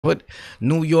put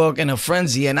New York in a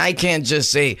frenzy, and I can't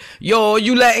just say, yo,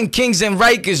 you letting Kings and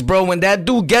Rikers, bro. When that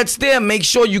dude gets there, make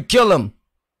sure you kill him.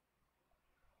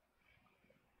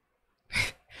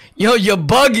 Yo, you're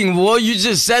bugging, boy. You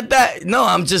just said that. No,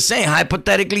 I'm just saying,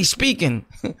 hypothetically speaking.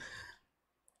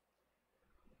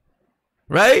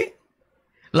 Right?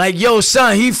 Like, yo,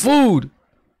 son, he food.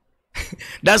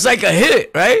 That's like a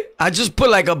hit, right? I just put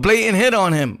like a blatant hit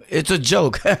on him. It's a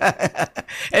joke.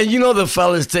 And you know the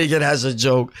fellas take it as a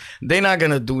joke. They not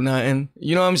gonna do nothing.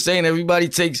 You know what I'm saying? Everybody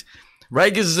takes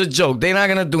Rikers is a joke. They not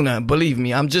gonna do nothing. Believe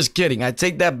me, I'm just kidding. I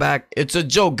take that back. It's a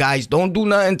joke, guys. Don't do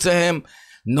nothing to him.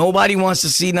 Nobody wants to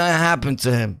see nothing happen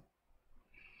to him.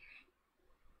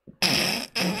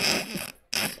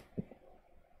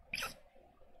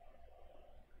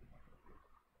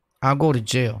 I'll go to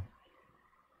jail.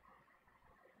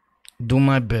 Do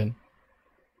my bit.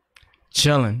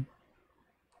 Chilling.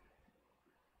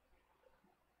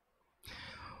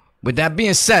 With that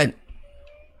being said,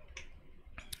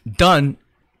 done.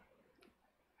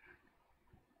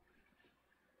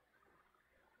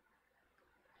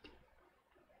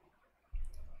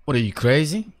 What are you,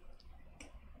 crazy?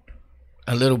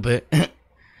 A little bit.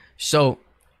 So,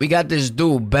 we got this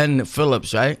dude, Ben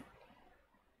Phillips, right?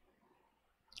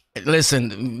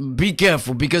 Listen, be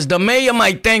careful, because the mayor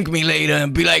might thank me later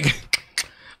and be like,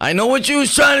 I know what you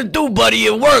was trying to do, buddy,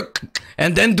 it worked.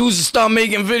 And then dudes start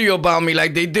making video about me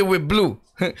like they did with Blue.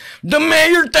 The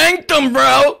mayor thanked him,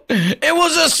 bro. It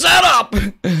was a setup.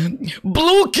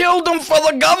 Blue killed him for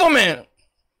the government.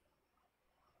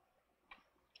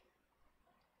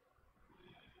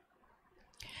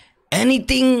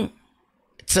 Anything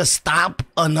to stop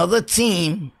another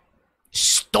team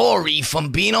story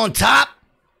from being on top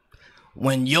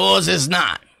when yours is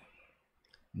not.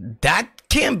 That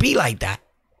can't be like that.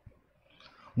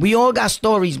 We all got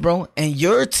stories, bro, and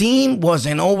your team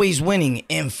wasn't always winning.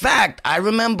 In fact, I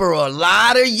remember a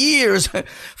lot of years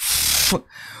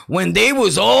when they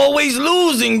was always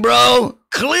losing, bro.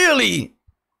 Clearly,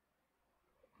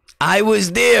 I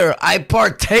was there. I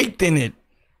partaked in it.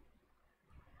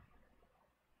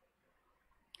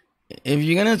 If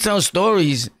you're gonna tell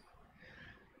stories,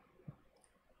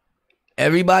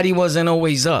 everybody wasn't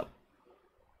always up.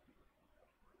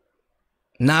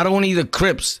 Not only the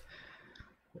Crips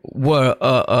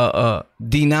were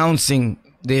denouncing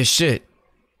their shit.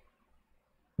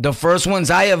 The first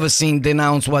ones I ever seen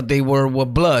denounce what they were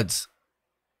Bloods.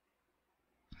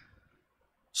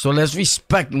 So let's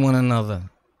respect one another.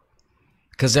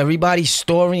 Because everybody's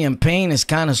story and pain is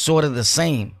kind of sort of the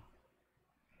same.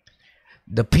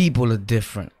 The people are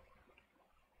different.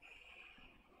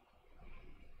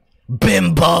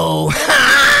 Bimbo.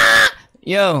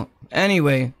 Yo,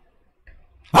 anyway.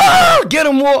 Oh, get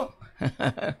him more.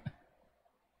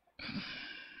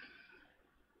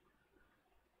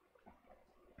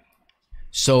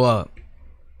 So,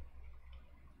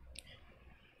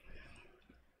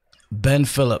 Ben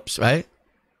Phillips, right?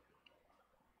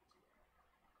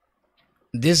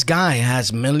 This guy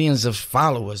has millions of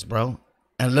followers, bro.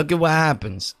 And look at what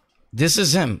happens. This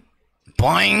is him.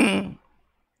 Boing.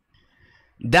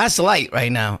 That's light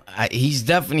right now. He's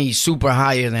definitely super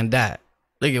higher than that.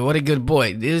 Look at what a good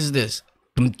boy. This is this.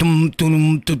 Ice,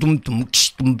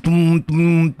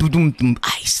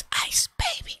 ice,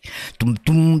 baby.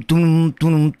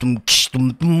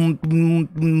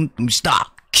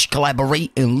 Stop.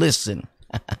 Collaborate and listen.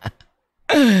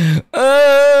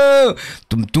 Oh.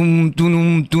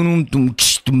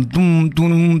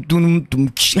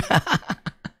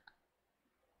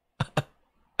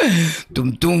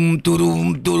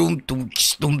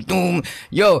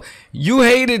 Yo, you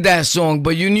hated that song,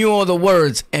 but you knew all the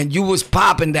words, and you was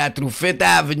popping that through 5th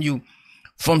Avenue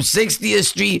from 60th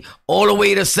Street all the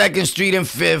way to 2nd Street and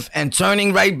 5th, and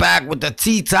turning right back with the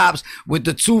T-tops, with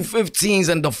the 215s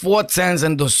and the 410s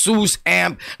and the Seuss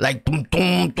amp, like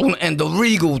and the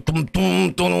Regal.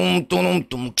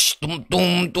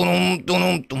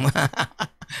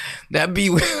 That be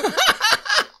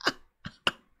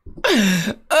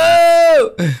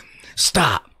oh,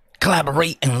 stop,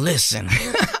 collaborate and listen.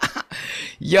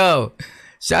 Yo,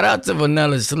 shout out to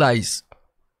Vanilla Slice.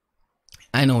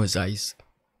 I know it's ice.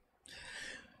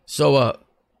 So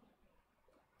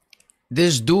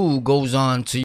this dude goes on to